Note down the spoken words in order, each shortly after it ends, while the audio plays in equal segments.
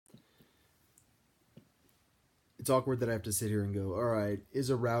it's awkward that I have to sit here and go, all right, is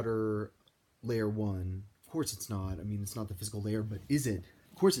a router layer one? Of course it's not. I mean, it's not the physical layer, but is it?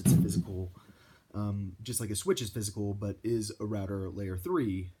 Of course it's physical. Just like a switch is physical, but is a router layer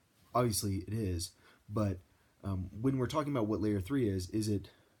three? Obviously it is. But when we're talking about what layer three is it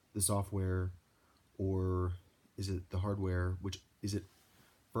the software or is it the hardware? Which is it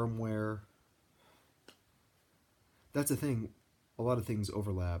firmware? That's the thing. A lot of things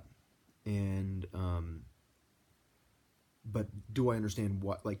overlap, and but do I understand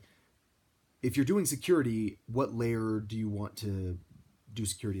what like if you're doing security, what layer do you want to do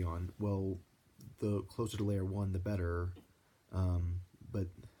security on? Well, the closer to layer one, the better. But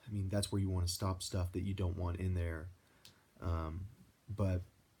I mean, that's where you want to stop stuff that you don't want in there. Um, but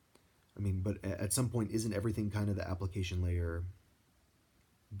I mean, but at some point, isn't everything kind of the application layer?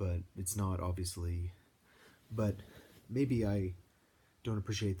 But it's not, obviously. But maybe I don't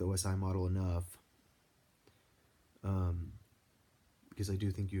appreciate the OSI model enough, um, because I do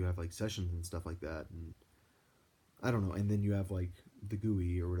think you have like sessions and stuff like that, and I don't know. And then you have like the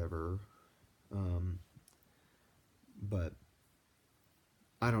GUI or whatever. Um, but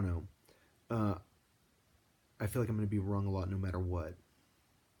I don't know. Uh, I feel like I'm going to be wrong a lot no matter what.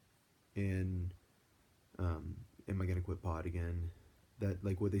 And am I going to quit pod again? That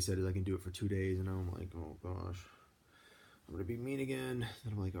like what they said is I can do it for 2 days, and I'm like, oh gosh, I'm going to be mean again.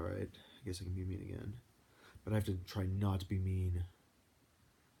 And I'm like, all right, I guess I can be mean again, but I have to try not to be mean.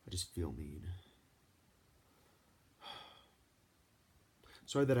 I just feel mean.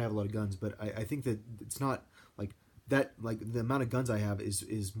 Sorry that I have a lot of guns, but I think that it's not like that. Like the amount of guns I have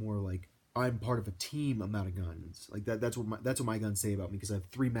is more like I'm part of a team amount of guns. Like that's what my guns say about me, because I have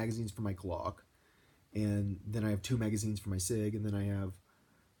 3 magazines for my Glock, and then I have 2 magazines for my Sig, and then I have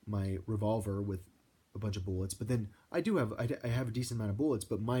my revolver with a bunch of bullets. But then I have a decent amount of bullets,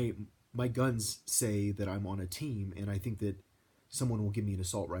 but my guns say that I'm on a team, and I think that someone will give me an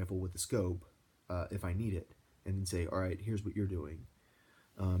assault rifle with a scope if I need it, and then say, all right, here's what you're doing.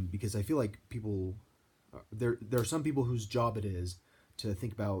 Because I feel like people, there are some people whose job it is to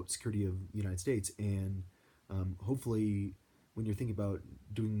think about security of the United States, and hopefully, when you're thinking about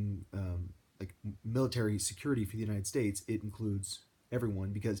doing like military security for the United States, it includes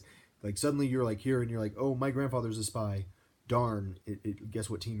everyone, because like suddenly you're like here and you're like, oh, my grandfather's a spy. Darn, guess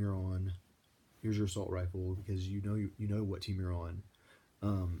what team you're on? Here's your assault rifle, because you know what team you're on.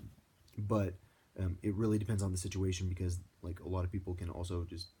 But it really depends on the situation, because like a lot of people can also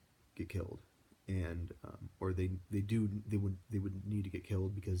just get killed, and or they would need to get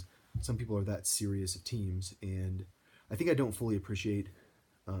killed, because some people are that serious of teams, and I think I don't fully appreciate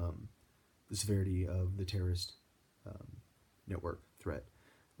the severity of the terrorist network threat,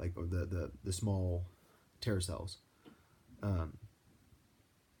 like or the small terror cells. Um,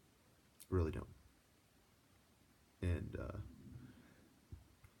 really don't, and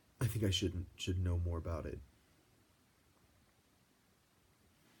I think I should know more about it.